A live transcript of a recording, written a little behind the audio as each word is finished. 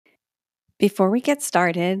Before we get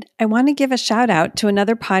started, I want to give a shout out to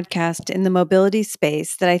another podcast in the mobility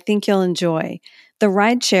space that I think you'll enjoy, the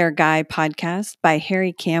Rideshare Guy podcast by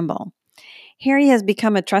Harry Campbell. Harry has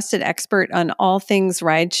become a trusted expert on all things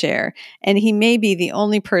rideshare, and he may be the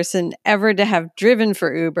only person ever to have driven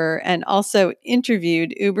for Uber and also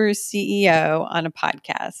interviewed Uber's CEO on a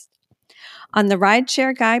podcast. On the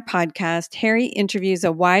Rideshare Guy podcast, Harry interviews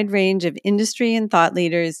a wide range of industry and thought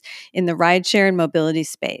leaders in the rideshare and mobility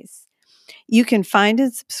space. You can find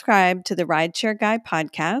and subscribe to the Rideshare Guy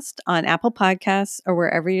podcast on Apple Podcasts or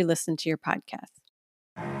wherever you listen to your podcasts.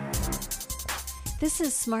 This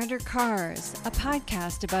is Smarter Cars, a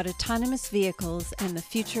podcast about autonomous vehicles and the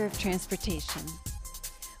future of transportation.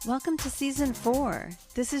 Welcome to Season 4.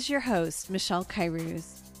 This is your host, Michelle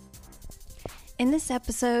Kairouz. In this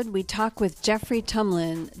episode, we talk with Jeffrey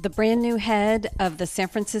Tumlin, the brand new head of the San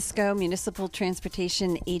Francisco Municipal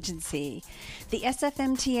Transportation Agency. The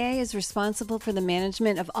SFMTA is responsible for the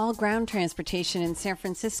management of all ground transportation in San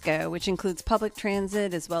Francisco, which includes public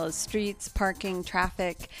transit as well as streets, parking,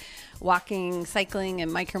 traffic, walking, cycling, and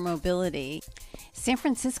micromobility. San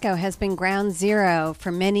Francisco has been ground zero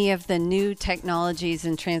for many of the new technologies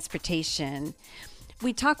in transportation.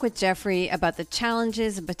 We talk with Jeffrey about the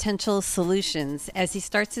challenges and potential solutions as he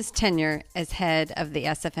starts his tenure as head of the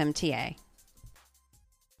SFMTA.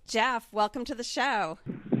 Jeff, welcome to the show.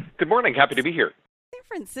 Good morning. Happy to be here. San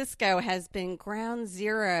Francisco has been ground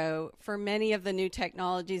zero for many of the new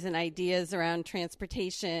technologies and ideas around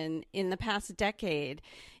transportation in the past decade.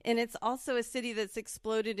 And it's also a city that's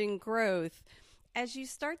exploded in growth. As you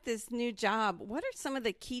start this new job, what are some of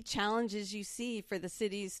the key challenges you see for the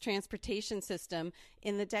city's transportation system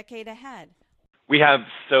in the decade ahead? We have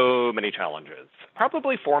so many challenges.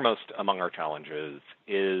 Probably foremost among our challenges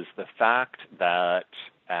is the fact that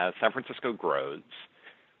as San Francisco grows,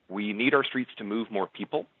 we need our streets to move more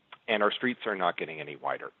people, and our streets are not getting any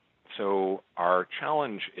wider. So our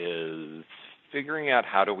challenge is figuring out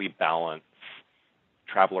how do we balance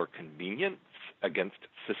traveler convenience against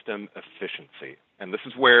system efficiency. And this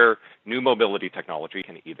is where new mobility technology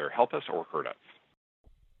can either help us or hurt us.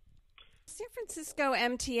 San Francisco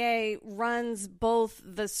MTA runs both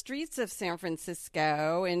the streets of San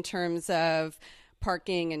Francisco in terms of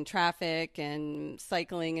parking and traffic and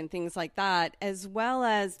cycling and things like that, as well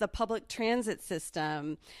as the public transit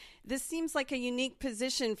system. This seems like a unique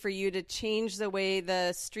position for you to change the way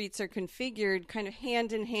the streets are configured, kind of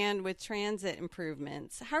hand in hand with transit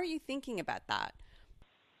improvements. How are you thinking about that?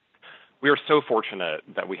 We are so fortunate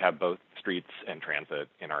that we have both streets and transit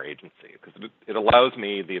in our agency because it allows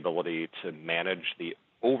me the ability to manage the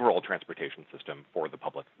overall transportation system for the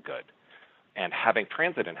public good. And having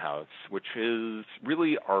transit in-house, which is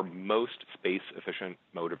really our most space-efficient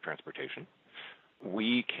mode of transportation,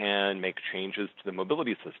 we can make changes to the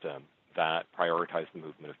mobility system that prioritize the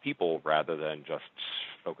movement of people rather than just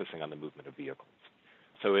focusing on the movement of vehicles.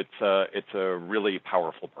 So it's a really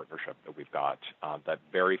powerful partnership that we've got that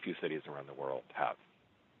very few cities around the world have.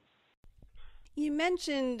 You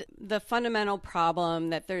mentioned the fundamental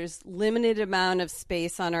problem that there's limited amount of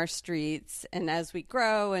space on our streets, and as we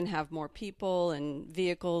grow and have more people and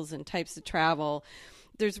vehicles and types of travel,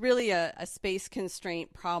 there's really a space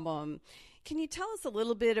constraint problem. Can you tell us a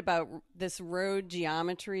little bit about this road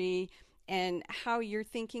geometry and how you're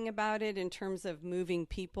thinking about it in terms of moving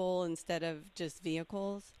people instead of just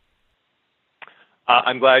vehicles?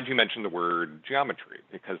 I'm glad you mentioned the word geometry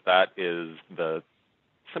because that is the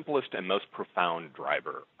simplest and most profound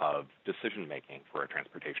driver of decision-making for a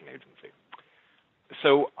transportation agency.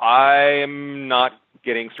 So I'm not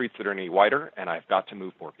getting streets that are any wider, and I've got to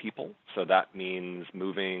move more people. So that means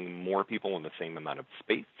moving more people in the same amount of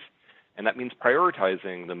space. And that means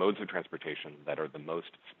prioritizing the modes of transportation that are the most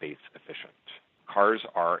space efficient. Cars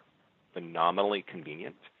are phenomenally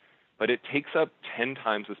convenient, but it takes up 10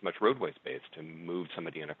 times as much roadway space to move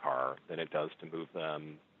somebody in a car than it does to move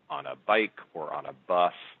them on a bike or on a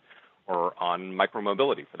bus or on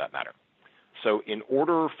micromobility for that matter. So in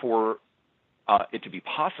order for it to be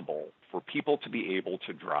possible for people to be able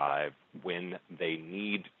to drive when they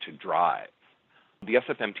need to drive, the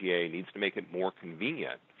SFMTA needs to make it more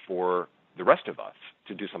convenient for the rest of us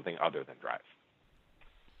to do something other than drive.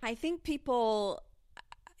 I think people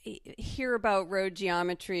hear about road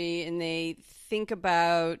geometry and they think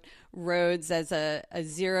about roads as a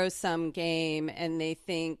zero-sum game, and they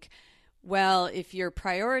think, well, if you're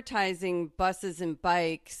prioritizing buses and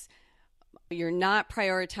bikes, you're not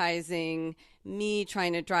prioritizing me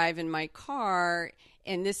trying to drive in my car,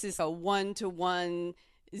 and this is a one-to-one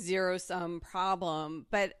zero-sum problem.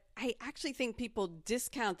 But I actually think people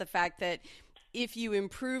discount the fact that if you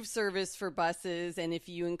improve service for buses and if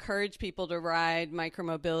you encourage people to ride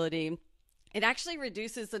micromobility, it actually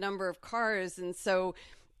reduces the number of cars. And so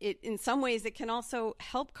in some ways, it can also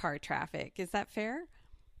help car traffic. Is that fair?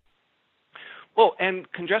 Well,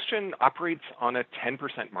 and congestion operates on a 10%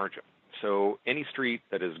 margin. So any street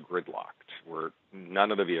that is gridlocked, where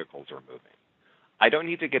none of the vehicles are moving, I don't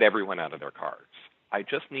need to get everyone out of their cars. I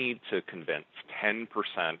just need to convince 10%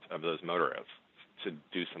 of those motorists to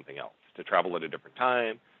do something else, to travel at a different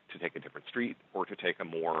time, to take a different street, or to take a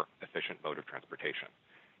more efficient mode of transportation.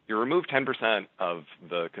 You remove 10% of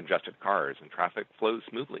the congested cars and traffic flows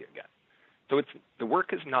smoothly again. So the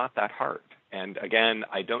work is not that hard. And again,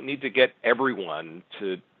 I don't need to get everyone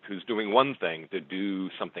who's doing one thing to do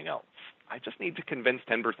something else. I just need to convince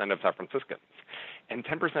 10% of San Franciscans. And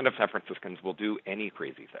 10% of San Franciscans will do any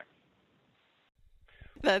crazy thing.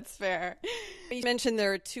 That's fair. You mentioned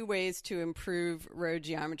there are two ways to improve road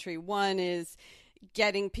geometry. One is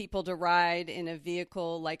getting people to ride in a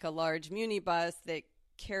vehicle like a large Muni bus that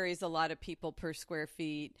carries a lot of people per square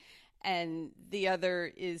feet. And the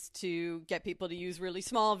other is to get people to use really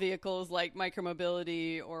small vehicles like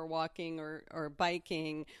micromobility or walking or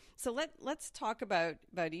biking. So let's talk about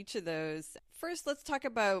each of those. First, let's talk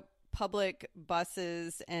about public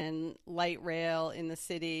buses and light rail in the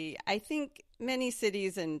city. I think many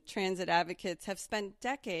cities and transit advocates have spent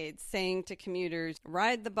decades saying to commuters,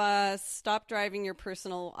 ride the bus, stop driving your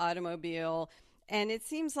personal automobile. And it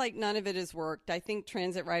seems like none of it has worked. I think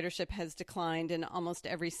transit ridership has declined in almost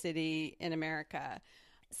every city in America.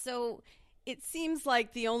 So it seems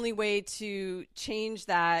like the only way to change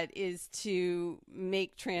that is to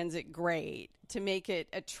make transit great, to make it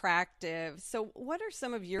attractive. So what are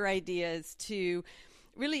some of your ideas to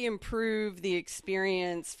really improve the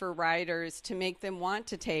experience for riders to make them want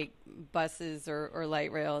to take buses or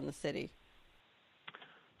light rail in the city?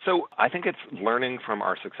 So I think it's learning from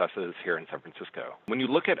our successes here in San Francisco. When you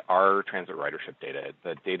look at our transit ridership data,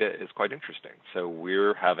 the data is quite interesting. So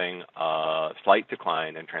we're having a slight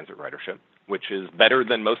decline in transit ridership, which is better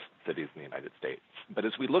than most cities in the United States. But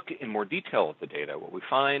as we look in more detail at the data, what we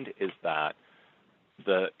find is that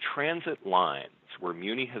the transit lines where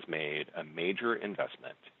Muni has made a major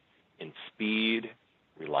investment in speed,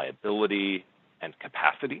 reliability, and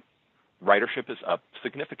capacity, ridership is up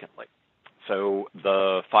significantly. So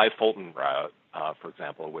the 5 Fulton route, for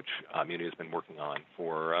example, which Muni has been working on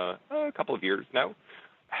for a couple of years now,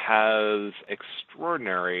 has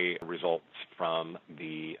extraordinary results from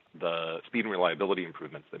the speed and reliability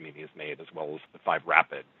improvements that Muni has made, as well as the 5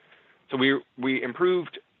 Rapid. So we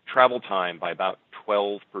improved travel time by about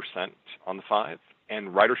 12% on the 5, and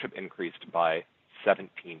ridership increased by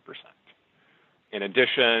 17%. In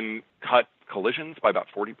addition, cut collisions by about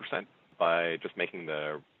 40%. By just making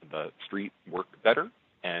the street work better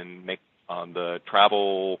and make the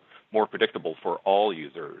travel more predictable for all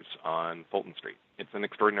users on Fulton Street. It's an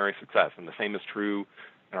extraordinary success, and the same is true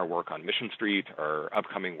in our work on Mission Street, our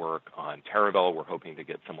upcoming work on Taraval. We're hoping to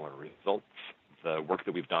get similar results, the work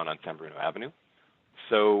that we've done on San Bruno Avenue.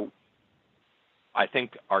 So I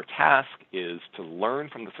think our task is to learn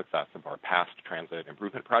from the success of our past transit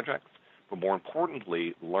improvement projects, but more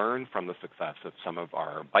importantly, learn from the success of some of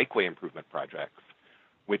our bikeway improvement projects,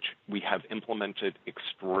 which we have implemented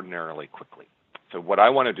extraordinarily quickly. So what I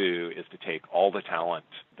want to do is to take all the talent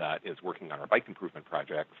that is working on our bike improvement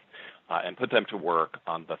projects and put them to work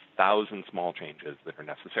on the 1,000 small changes that are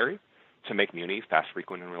necessary to make Muni fast,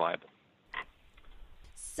 frequent, and reliable.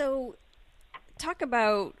 So talk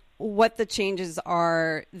about what the changes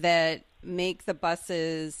are that make the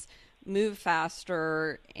buses move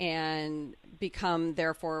faster and become,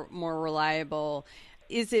 therefore, more reliable.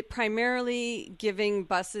 Is it primarily giving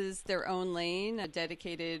buses their own lane, a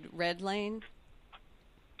dedicated red lane?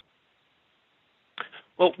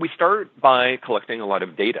 Well, we start by collecting a lot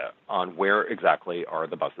of data on where exactly are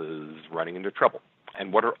the buses running into trouble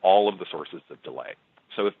and what are all of the sources of delay.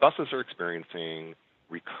 So if buses are experiencing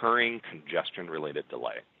recurring congestion-related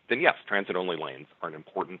delay, then yes, transit-only lanes are an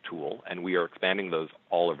important tool, and we are expanding those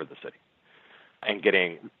all over the city and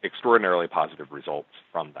getting extraordinarily positive results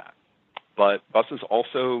from that. But buses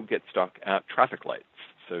also get stuck at traffic lights,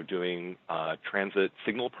 so doing transit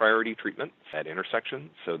signal priority treatments at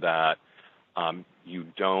intersections so that you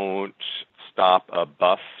don't stop a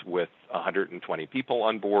bus with 120 people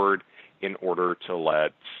on board in order to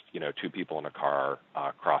let 2 people in a car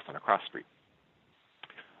cross on a cross street.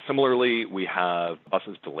 Similarly, we have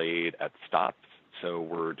buses delayed at stops, so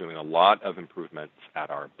we're doing a lot of improvements at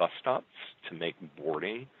our bus stops to make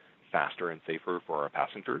boarding faster and safer for our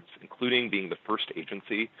passengers, including being the first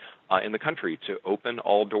agency in the country to open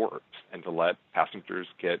all doors and to let passengers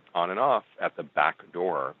get on and off at the back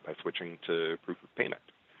door by switching to proof of payment.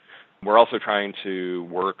 We're also trying to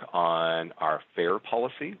work on our fare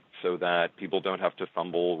policy so that people don't have to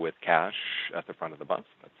fumble with cash at the front of the bus.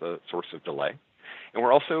 That's a source of delay. And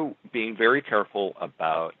we're also being very careful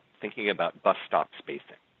about thinking about bus stop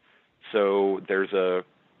spacing. So there's a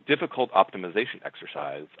difficult optimization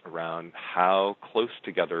exercise around how close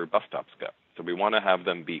together bus stops go. So we want to have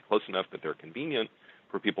them be close enough that they're convenient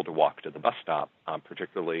for people to walk to the bus stop,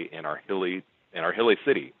 particularly in our hilly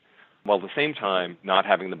city, while at the same time not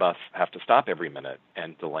having the bus have to stop every minute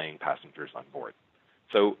and delaying passengers on board.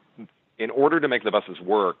 So in order to make the buses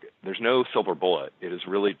work, there's no silver bullet. It is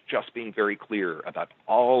really just being very clear about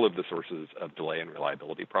all of the sources of delay and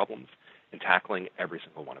reliability problems and tackling every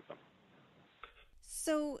single one of them.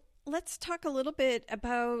 So let's talk a little bit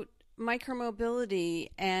about micromobility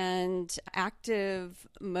and active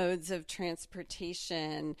modes of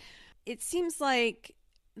transportation. It seems like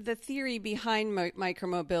the theory behind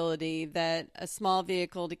micromobility, that a small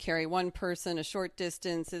vehicle to carry one person a short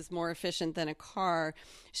distance is more efficient than a car,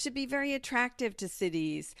 should be very attractive to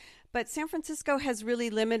cities. But San Francisco has really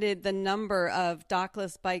limited the number of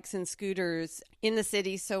dockless bikes and scooters in the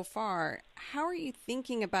city so far. How are you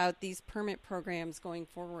thinking about these permit programs going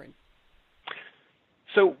forward?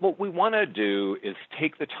 So what we want to do is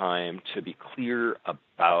take the time to be clear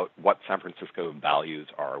about what San Francisco values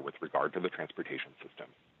are with regard to the transportation system,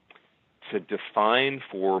 to define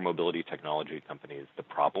for mobility technology companies the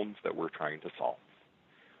problems that we're trying to solve,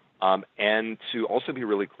 and to also be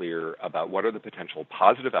really clear about what are the potential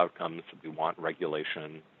positive outcomes that we want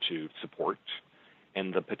regulation to support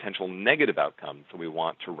and the potential negative outcomes that we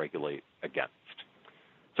want to regulate against.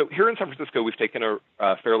 So here in San Francisco, we've taken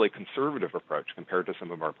a fairly conservative approach compared to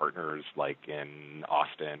some of our partners like in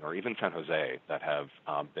Austin or even San Jose that have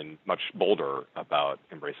been much bolder about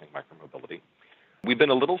embracing micromobility. We've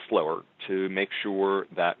been a little slower to make sure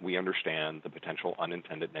that we understand the potential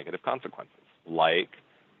unintended negative consequences, like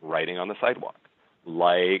riding on the sidewalk,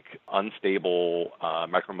 like unstable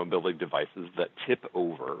micromobility devices that tip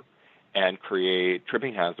over and create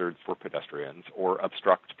tripping hazards for pedestrians or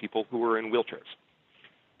obstruct people who are in wheelchairs.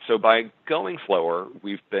 So by going slower,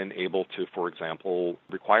 we've been able to, for example,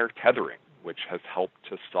 require tethering, which has helped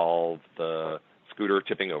to solve the scooter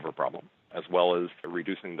tipping over problem, as well as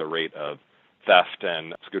reducing the rate of theft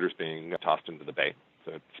and scooters being tossed into the bay.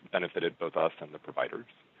 So it's benefited both us and the providers.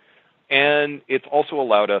 And it's also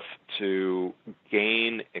allowed us to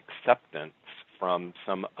gain acceptance from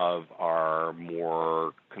some of our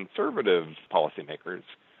more conservative policymakers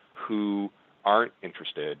who aren't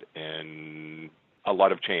interested in a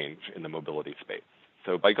lot of change in the mobility space.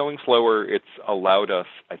 So by going slower, it's allowed us,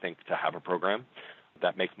 I think, to have a program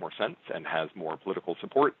that makes more sense and has more political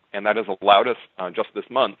support. And that has allowed us just this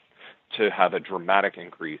month to have a dramatic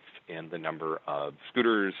increase in the number of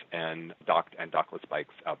scooters and docked and dockless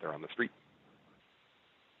bikes out there on the street.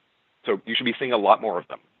 So you should be seeing a lot more of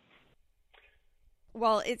them.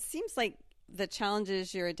 Well, it seems like the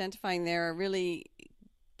challenges you're identifying there are really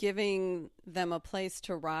giving them a place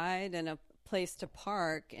to ride and a place to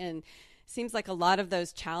park, and seems like a lot of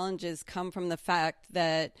those challenges come from the fact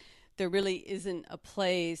that there really isn't a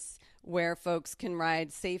place where folks can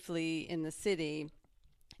ride safely in the city,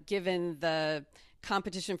 given the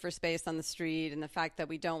competition for space on the street and the fact that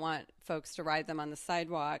we don't want folks to ride them on the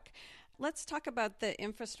sidewalk. Let's talk about the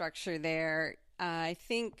infrastructure there. I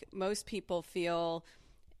think most people feel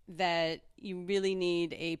that you really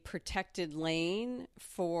need a protected lane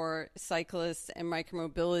for cyclists and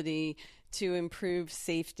micromobility to improve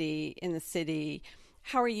safety in the city.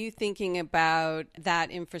 How are you thinking about that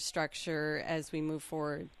infrastructure as we move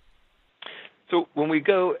forward? So when we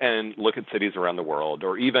go and look at cities around the world,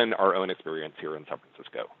 or even our own experience here in San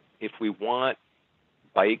Francisco, if we want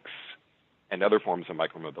bikes and other forms of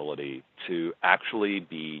micromobility to actually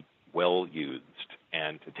be well used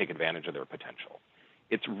and to take advantage of their potential,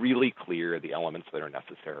 it's really clear the elements that are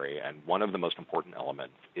necessary. And one of the most important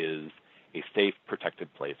elements is a safe,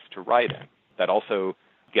 protected place to ride in that also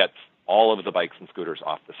gets all of the bikes and scooters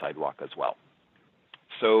off the sidewalk as well.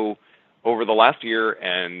 So over the last year,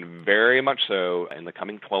 and very much so in the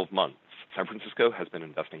coming 12 months, San Francisco has been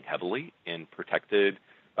investing heavily in protected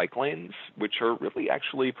bike lanes, which are really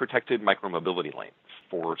actually protected micromobility lanes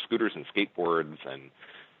for scooters and skateboards and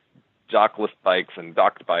dockless bikes and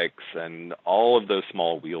docked bikes and all of those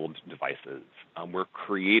small wheeled devices. We're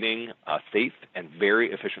creating a safe and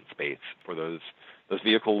very efficient space for those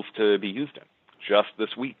vehicles to be used in. just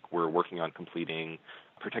this week, we're working on completing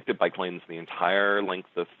protected bike lanes the entire length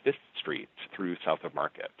of 5th Street through south of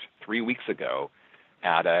Market. 3 weeks ago,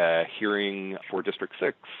 at a hearing for District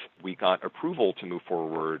 6, we got approval to move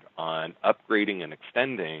forward on upgrading and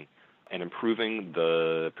extending and improving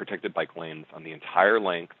the protected bike lanes on the entire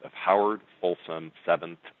length of Howard, Folsom,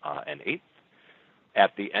 7th, and 8th.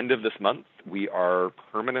 At the end of this month, we are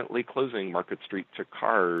permanently closing Market Street to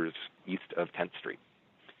cars east of 10th Street.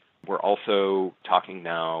 We're also talking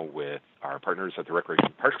now with our partners at the Recreation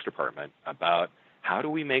and Parks Department about how do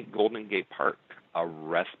we make Golden Gate Park a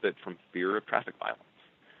respite from fear of traffic violence.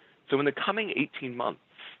 So in the coming 18 months,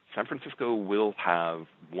 San Francisco will have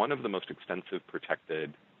one of the most extensive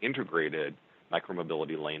protected, integrated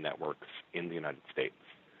micromobility lane networks in the United States.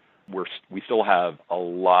 We still have a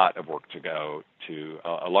lot of work to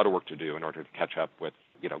do in order to catch up with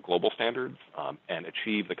global standards and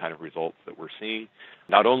achieve the kind of results that we're seeing,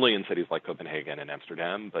 not only in cities like Copenhagen and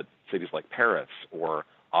Amsterdam, but cities like Paris or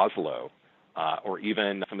Oslo, or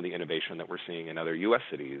even some of the innovation that we're seeing in other U.S.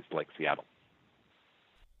 cities like Seattle.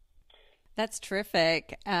 That's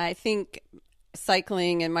terrific. I think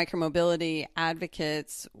cycling and micromobility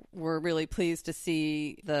advocates were really pleased to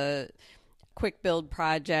see the quick build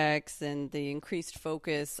projects and the increased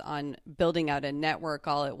focus on building out a network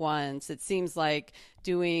all at once. It seems like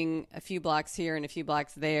doing a few blocks here and a few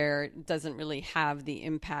blocks there doesn't really have the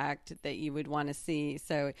impact that you would want to see.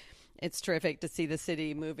 So it's terrific to see the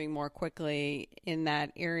city moving more quickly in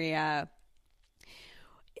that area.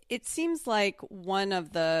 It seems like one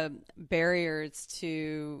of the barriers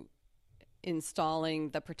to installing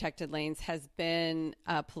the protected lanes has been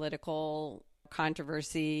political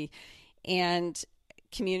controversy and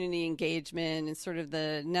community engagement and sort of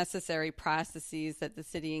the necessary processes that the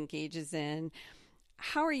city engages in.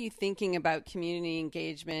 How are you thinking about community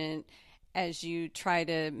engagement as you try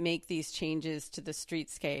to make these changes to the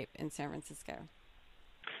streetscape in San Francisco?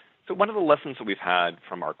 So one of the lessons that we've had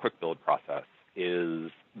from our quick build process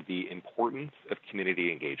is the importance of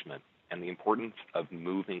community engagement and the importance of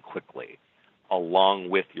moving quickly along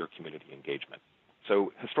with your community engagement.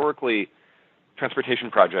 So historically, transportation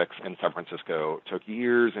projects in San Francisco took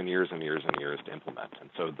years and years and years and years to implement. And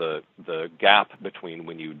so the gap between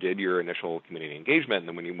when you did your initial community engagement and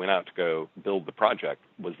then when you went out to go build the project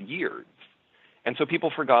was years. And so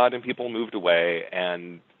people forgot and people moved away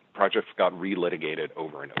and projects got relitigated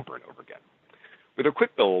over and over and over again. With our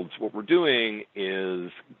quick builds, what we're doing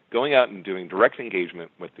is going out and doing direct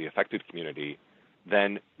engagement with the affected community,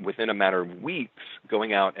 then within a matter of weeks,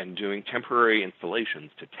 going out and doing temporary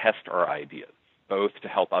installations to test our ideas, both to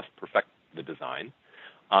help us perfect the design,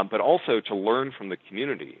 but also to learn from the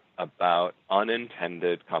community about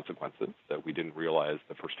unintended consequences that we didn't realize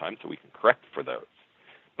the first time so we can correct for those.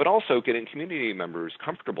 But also getting community members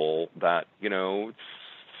comfortable that,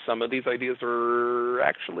 some of these ideas are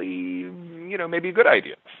actually, maybe good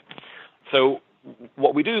ideas. So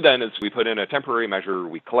what we do then is we put in a temporary measure,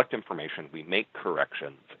 we collect information, we make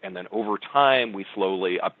corrections, and then over time we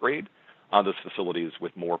slowly upgrade those facilities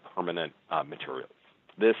with more permanent materials.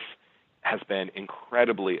 This has been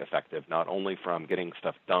incredibly effective, not only from getting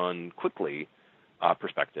stuff done quickly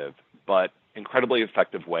perspective, but incredibly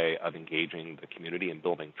effective way of engaging the community and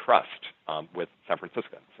building trust with San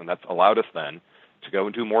Franciscans. And that's allowed us then to go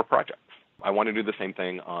and do more projects. I want to do the same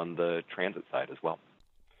thing on the transit side as well.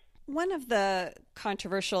 One of the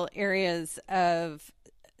controversial areas of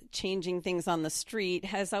changing things on the street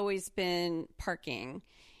has always been parking.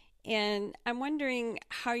 And I'm wondering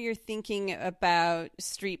how you're thinking about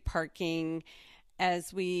street parking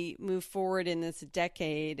as we move forward in this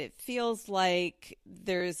decade. It feels like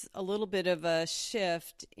there's a little bit of a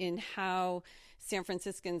shift in how San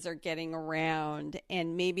Franciscans are getting around,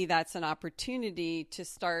 and maybe that's an opportunity to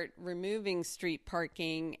start removing street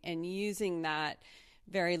parking and using that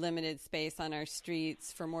very limited space on our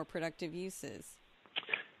streets for more productive uses.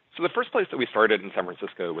 So the first place that we started in San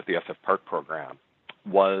Francisco with the SF Park program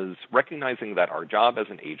was recognizing that our job as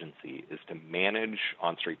an agency is to manage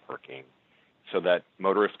on-street parking so that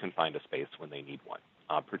motorists can find a space when they need one,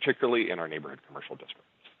 particularly in our neighborhood commercial districts.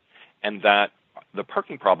 And that the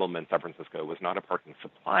parking problem in San Francisco was not a parking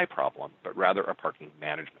supply problem, but rather a parking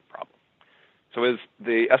management problem. So as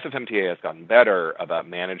the SFMTA has gotten better about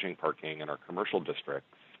managing parking in our commercial districts,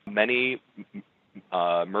 many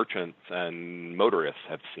merchants and motorists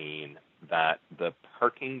have seen that the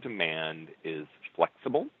parking demand is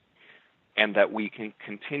flexible and that we can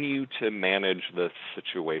continue to manage this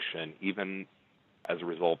situation even as a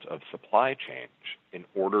result of supply change in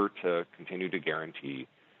order to continue to guarantee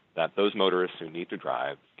that those motorists who need to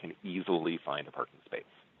drive can easily find a parking space.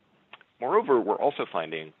 Moreover, we're also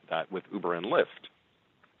finding that with Uber and Lyft,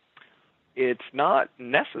 it's not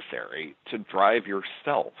necessary to drive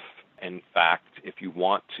yourself. In fact, if you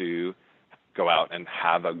want to go out and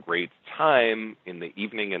have a great time in the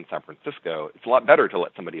evening in San Francisco, it's a lot better to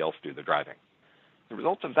let somebody else do the driving. The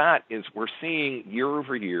result of that is we're seeing year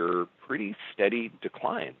over year pretty steady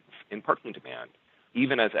declines in parking demand,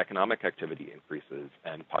 even as economic activity increases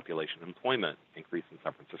and population employment increase in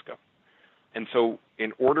San Francisco. And so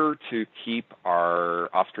in order to keep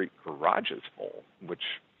our off-street garages full, which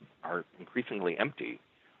are increasingly empty,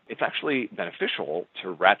 it's actually beneficial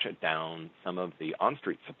to ratchet down some of the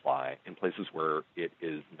on-street supply in places where it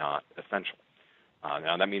is not essential.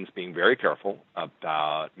 Now, that means being very careful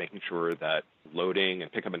about making sure that loading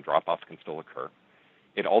and pickup and drop-off can still occur.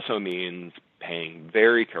 It also means paying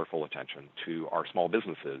very careful attention to our small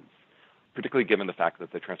businesses, particularly given the fact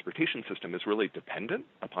that the transportation system is really dependent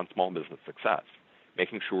upon small business success,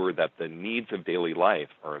 making sure that the needs of daily life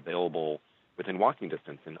are available within walking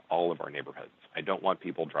distance in all of our neighborhoods. I don't want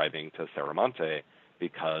people driving to Serramonte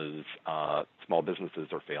because small businesses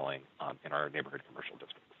are failing in our neighborhood commercial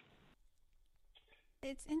districts.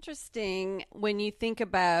 It's interesting when you think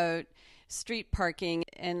about street parking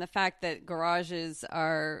and the fact that garages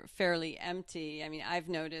are fairly empty. I mean, I've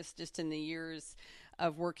noticed just in the years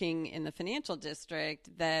of working in the financial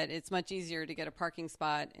district that it's much easier to get a parking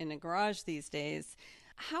spot in a garage these days.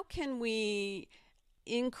 How can we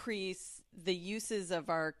increase the uses of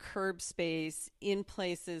our curb space in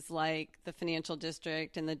places like the financial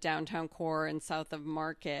district and the downtown core and south of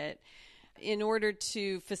Market in order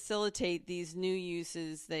to facilitate these new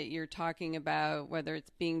uses that you're talking about, whether it's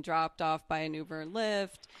being dropped off by an Uber and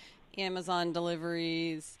Lyft, Amazon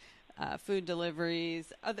deliveries, food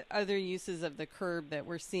deliveries, other uses of the curb that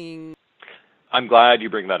we're seeing? I'm glad you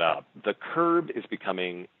bring that up. The curb is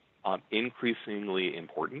becoming increasingly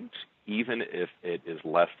important, even if it is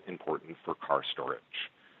less important for car storage.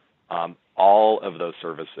 All of those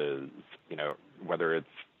services, whether it's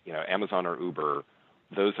Amazon or Uber,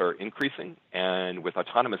 those are increasing, and with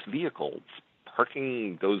autonomous vehicles,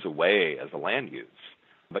 parking goes away as a land use,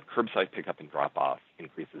 but curbside pickup and drop-off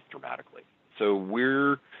increases dramatically. So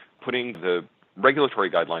we're putting the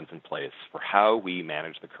regulatory guidelines in place for how we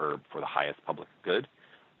manage the curb for the highest public good,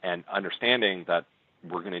 and understanding that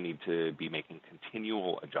we're going to need to be making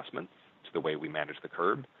continual adjustments to the way we manage the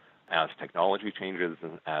curb as technology changes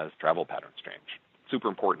and as travel patterns change. Super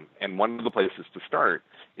important. And one of the places to start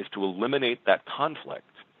is to eliminate that conflict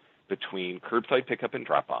between curbside pickup and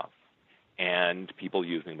drop-off and people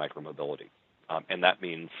using micromobility. And that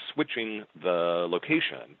means switching the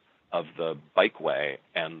location of the bikeway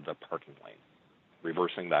and the parking lane,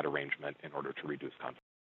 reversing that arrangement in order to reduce conflict.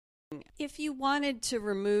 If you wanted to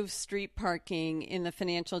remove street parking in the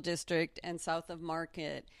financial district and south of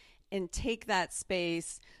Market and take that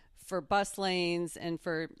space for bus lanes and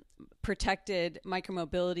for protected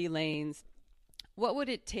micromobility lanes, what would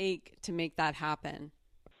it take to make that happen?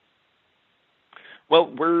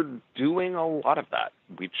 Well, we're doing a lot of that.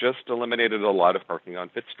 We just eliminated a lot of parking on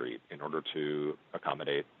Fifth Street in order to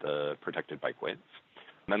accommodate the protected bikeways.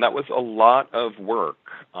 And that was a lot of work,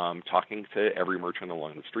 talking to every merchant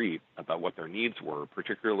along the street about what their needs were,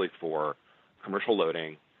 particularly for commercial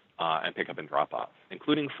loading and pickup and drop-off,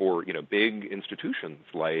 including for big institutions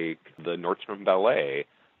like the Nordstrom Ballet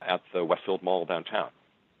at the Westfield Mall downtown.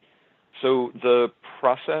 So the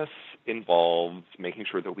process involves making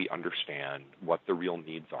sure that we understand what the real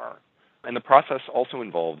needs are. And the process also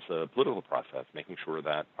involves a political process, making sure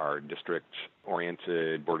that our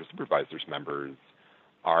district-oriented Board of Supervisors members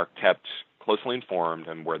are kept closely informed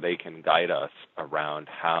and where they can guide us around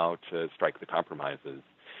how to strike the compromises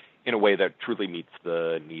in a way that truly meets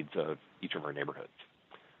the needs of each of our neighborhoods.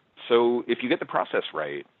 So if you get the process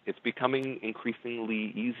right, it's becoming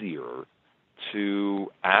increasingly easier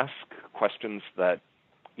to ask questions that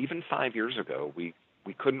even 5 years ago we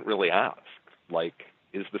couldn't really ask, like,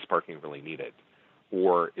 is this parking really needed?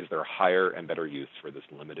 Or is there a higher and better use for this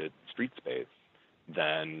limited street space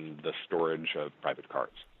than the storage of private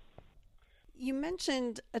cars? You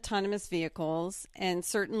mentioned autonomous vehicles, and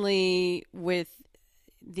certainly with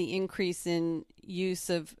the increase in use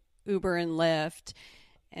of Uber and Lyft,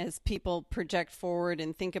 as people project forward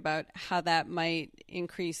and think about how that might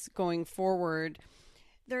increase going forward,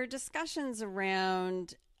 there are discussions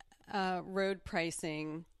around road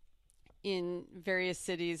pricing in various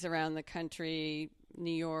cities around the country,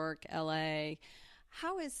 New York, LA.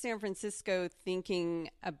 How is San Francisco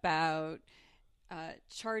thinking about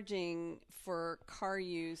charging for car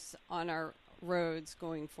use on our roads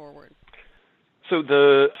going forward? So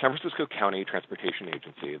the San Francisco County Transportation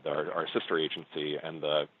Agency, our sister agency, and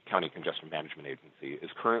the County Congestion Management Agency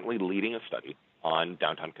is currently leading a study on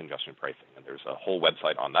downtown congestion pricing, and there's a whole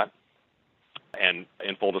website on that. And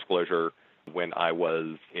in full disclosure, when I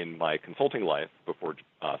was in my consulting life before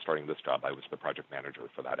starting this job, I was the project manager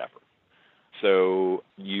for that effort. So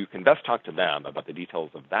you can best talk to them about the details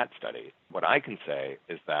of that study. What I can say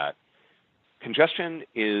is that congestion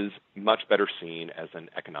is much better seen as an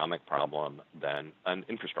economic problem than an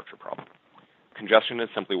infrastructure problem. Congestion is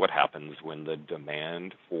simply what happens when the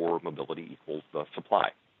demand for mobility equals the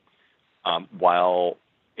supply. While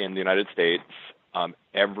in the United States,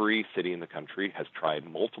 every city in the country has tried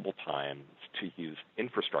multiple times to use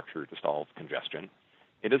infrastructure to solve congestion,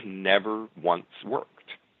 it has never once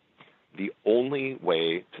worked. The only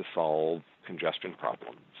way to solve congestion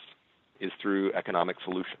problems is through economic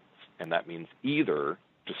solutions. And that means either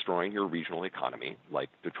destroying your regional economy, like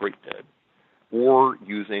Detroit did, or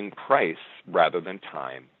using price rather than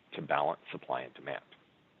time to balance supply and demand.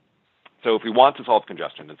 So if we want to solve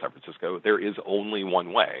congestion in San Francisco, there is only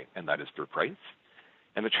one way, and that is through price.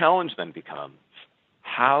 And the challenge then becomes,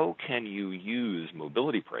 how can you use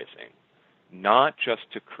mobility pricing not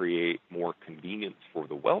just to create more convenience for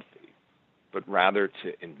the wealthy, but rather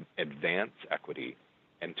to advance equity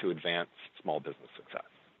and to advance small business success?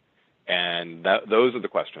 And those are the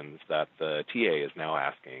questions that the TA is now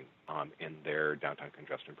asking in their downtown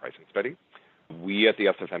congestion pricing study. We at the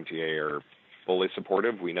SFMTA are fully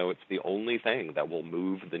supportive. We know it's the only thing that will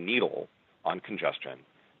move the needle on congestion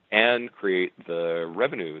and create the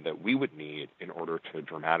revenue that we would need in order to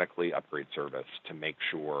dramatically upgrade service to make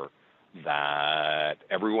sure that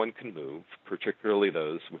everyone can move, particularly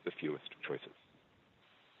those with the fewest choices.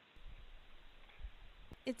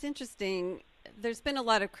 It's interesting. There's been a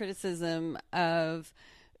lot of criticism of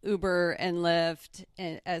Uber and Lyft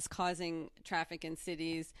as causing traffic in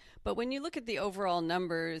cities. But when you look at the overall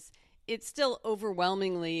numbers, it's still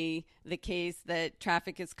overwhelmingly the case that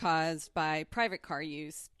traffic is caused by private car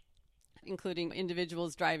use, including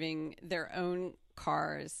individuals driving their own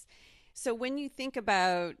cars. So when you think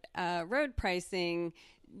about road pricing,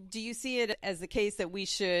 do you see it as the case that we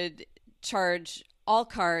should charge all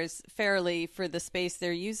cars fairly for the space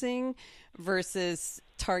they're using versus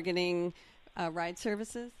targeting ride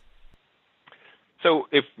services? So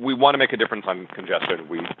if we want to make a difference on congestion,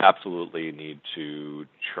 we absolutely need to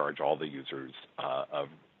charge all the users of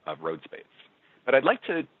road space. But I'd like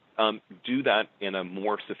to do that in a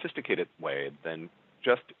more sophisticated way than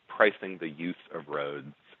just pricing the use of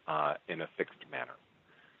roads in a fixed manner.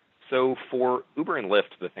 So for Uber and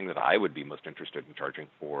Lyft, the thing that I would be most interested in charging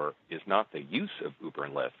for is not the use of Uber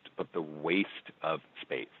and Lyft, but the waste of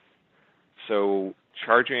space. So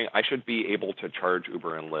I should be able to charge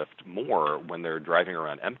Uber and Lyft more when they're driving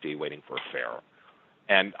around empty waiting for a fare.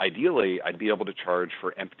 And ideally, I'd be able to charge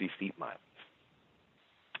for empty seat miles.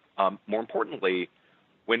 More importantly,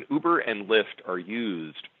 when Uber and Lyft are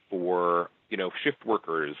used for shift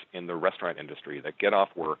workers in the restaurant industry that get off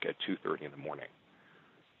work at 2:30 in the morning,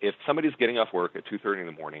 if somebody's getting off work at 2:30 in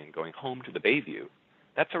the morning and going home to the Bayview,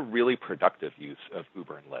 that's a really productive use of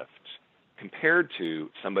Uber and Lyft compared to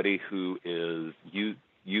somebody who is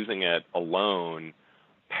using it alone,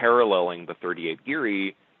 paralleling the 38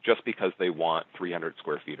 Geary just because they want 300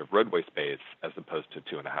 square feet of roadway space as opposed to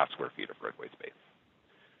 2.5 square feet of roadway space.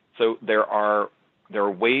 So there are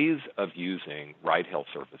ways of using ride-hail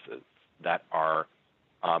services that are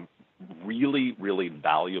really, really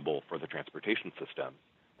valuable for the transportation system.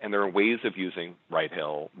 And there are ways of using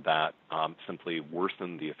ride-hail that simply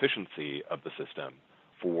worsen the efficiency of the system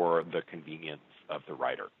for the convenience of the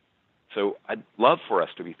rider. So I'd love for us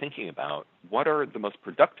to be thinking about what are the most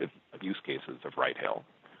productive use cases of ride-hail,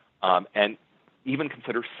 and even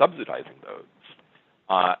consider subsidizing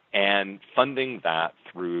those and funding that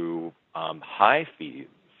through high fees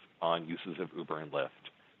on uses of Uber and Lyft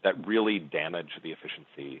that really damage the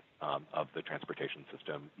efficiency of the transportation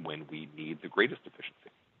system when we need the greatest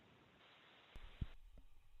efficiency.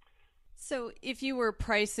 So if you were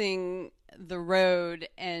pricing the road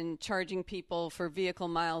and charging people for vehicle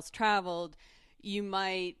miles traveled, you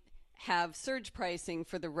might have surge pricing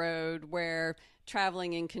for the road where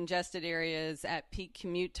traveling in congested areas at peak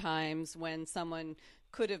commute times when someone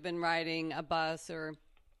could have been riding a bus or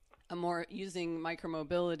using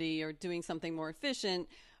micromobility or doing something more efficient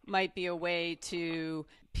might be a way to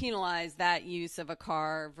penalize that use of a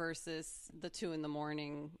car versus the 2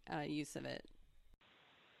 a.m. Use of it.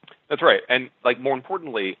 That's right. And more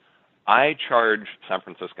importantly, I charge San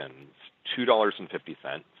Franciscans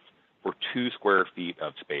 $2.50 for 2 square feet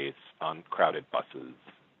of space on crowded buses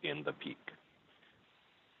in the peak.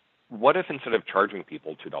 what if instead of charging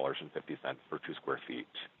people $2.50 for 2 square feet,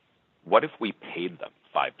 what if we paid them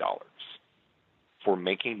 $5 for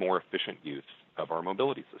making more efficient use of our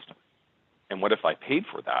mobility system? And what if I paid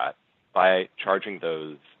for that by charging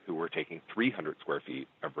those who were taking 300 square feet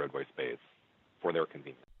of roadway space for their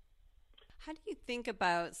convenience? How do you think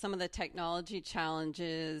about some of the technology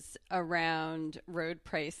challenges around road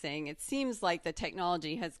pricing? It seems like the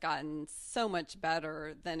technology has gotten so much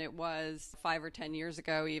better than it was 5 or 10 years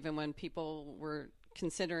ago, even when people were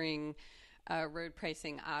considering road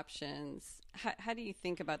pricing options. How do you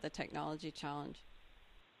think about the technology challenge?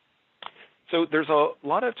 So there's a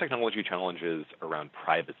lot of technology challenges around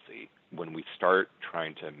privacy when we start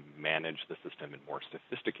trying to manage the system in more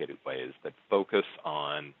sophisticated ways that focus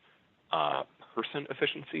on person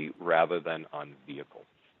efficiency rather than on vehicles.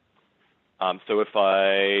 So if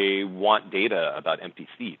I want data about empty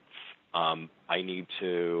seats, I need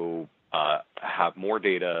to have more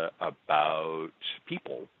data about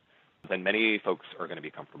people than many folks are going to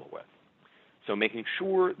be comfortable with. So making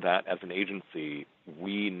sure that as an agency,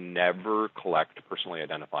 we never collect personally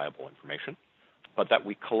identifiable information, but that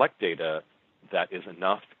we collect data that is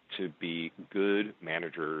enough to be good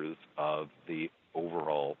managers of the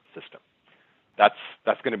overall system.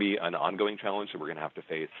 That's going to be an ongoing challenge that we're going to have to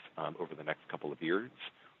face over the next couple of years.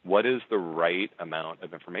 What is the right amount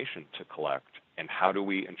of information to collect, and how do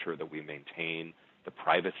we ensure that we maintain the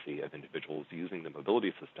privacy of individuals using the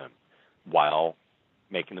mobility system while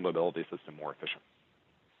making the mobility system more efficient?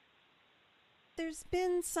 There's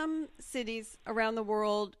been some cities around the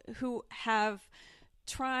world who have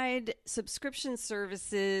tried subscription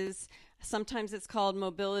services, sometimes it's called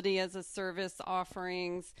mobility as a service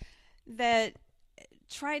offerings, that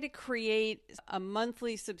try to create a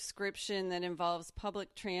monthly subscription that involves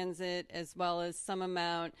public transit as well as some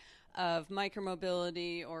amount of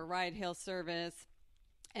micromobility or ride-hail service,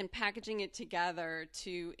 and packaging it together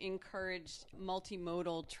to encourage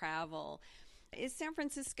multimodal travel. Is San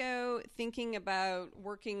Francisco thinking about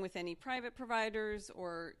working with any private providers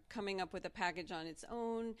or coming up with a package on its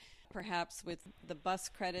own, perhaps with the bus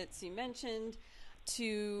credits you mentioned,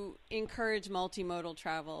 to encourage multimodal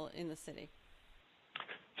travel in the city?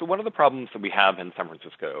 So one of the problems that we have in San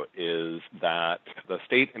Francisco is that the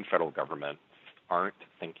state and federal governments aren't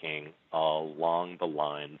thinking along the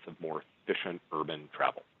lines of more efficient urban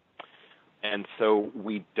travel. And so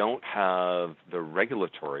we don't have the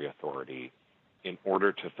regulatory authority in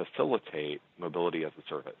order to facilitate mobility as a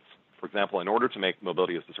service. For example, in order to make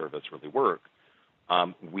mobility as a service really work,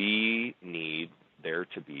 we need there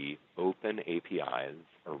to be open APIs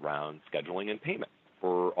around scheduling and payment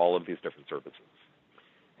for all of these different services.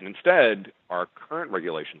 And instead, our current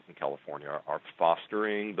regulations in California are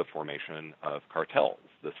fostering the formation of cartels,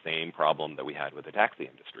 the same problem that we had with the taxi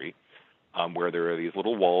industry, where there are these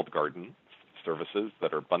little walled garden services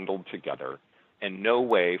that are bundled together and no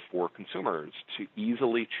way for consumers to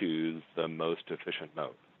easily choose the most efficient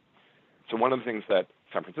mode. So one of the things that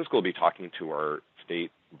San Francisco will be talking to our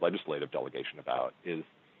state legislative delegation about is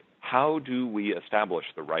how do we establish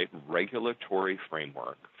the right regulatory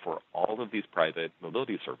framework for all of these private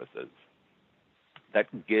mobility services that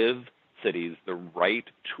give cities the right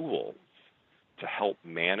tools to help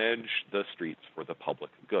manage the streets for the public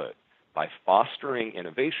good by fostering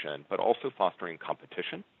innovation, but also fostering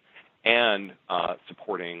competition and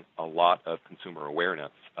supporting a lot of consumer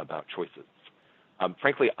awareness about choices.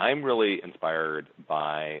 Frankly, I'm really inspired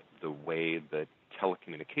by the way the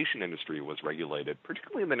telecommunication industry was regulated,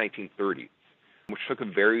 particularly in the 1930s, which took a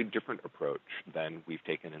very different approach than we've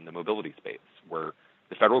taken in the mobility space, where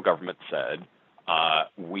the federal government said,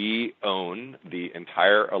 we own the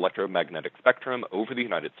entire electromagnetic spectrum over the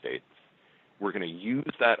United States. We're going to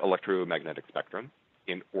use that electromagnetic spectrum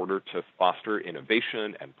in order to foster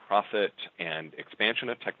innovation and profit and expansion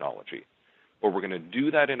of technology. But we're going to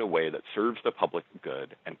do that in a way that serves the public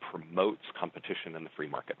good and promotes competition in the free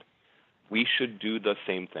market. We should do the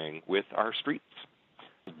same thing with our streets,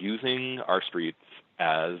 using our streets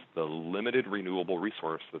as the limited renewable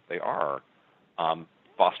resource that they are,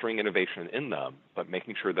 fostering innovation in them, but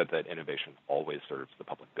making sure that that innovation always serves the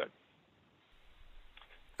public good.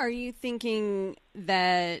 Are you thinking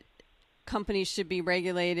that companies should be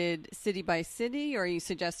regulated city by city, or are you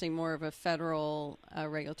suggesting more of a federal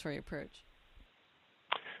regulatory approach?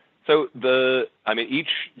 So each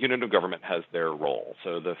unit of government has their role.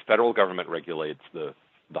 So the federal government regulates the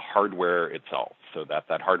hardware itself, so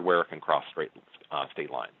that hardware can cross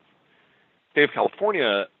state lines. The state of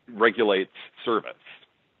California regulates service,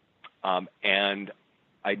 and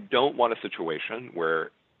I don't want a situation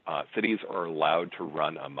where cities are allowed to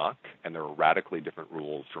run amok and there are radically different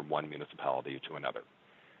rules from one municipality to another.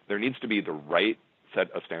 there needs to be the right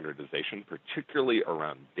set of standardization, particularly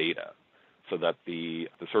around data, so that the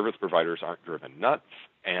service providers aren't driven nuts,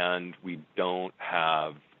 and we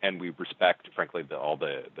respect, frankly, all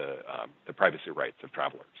the privacy rights of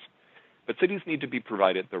travelers. But cities need to be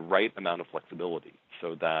provided the right amount of flexibility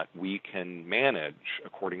so that we can manage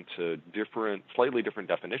according to slightly different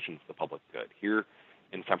definitions of the public good. Here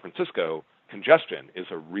in San Francisco, congestion is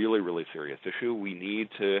a really, really serious issue. We need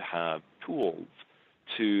to have tools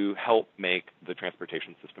to help make the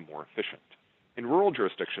transportation system more efficient. In rural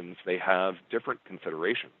jurisdictions, they have different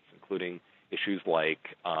considerations, including issues like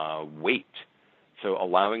weight. So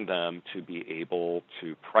allowing them to be able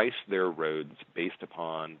to price their roads based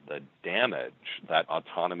upon the damage that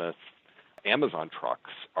autonomous Amazon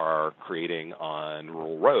trucks are creating on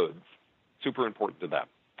rural roads, super important to them.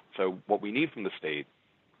 So what we need from the state,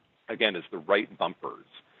 again, is the right bumpers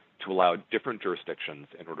to allow different jurisdictions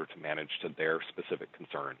in order to manage to their specific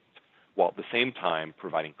concerns, while at the same time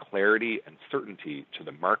providing clarity and certainty to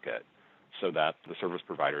the market so that the service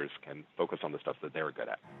providers can focus on the stuff that they're good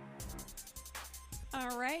at.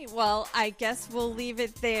 All right. Well, I guess we'll leave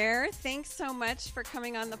it there. Thanks so much for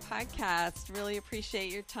coming on the podcast. Really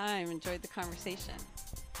appreciate your time. Enjoyed the conversation.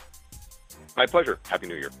 My pleasure. Happy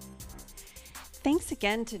New Year. Thanks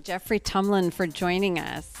again to Jeffrey Tumlin for joining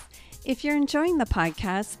us. If you're enjoying the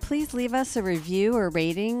podcast, please leave us a review or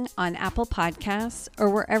rating on Apple Podcasts or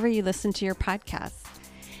wherever you listen to your podcasts.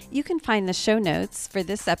 You can find the show notes for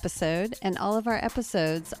this episode and all of our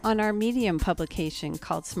episodes on our Medium publication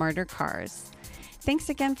called Smarter Cars. Thanks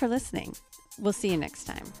again for listening. We'll see you next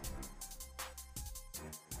time.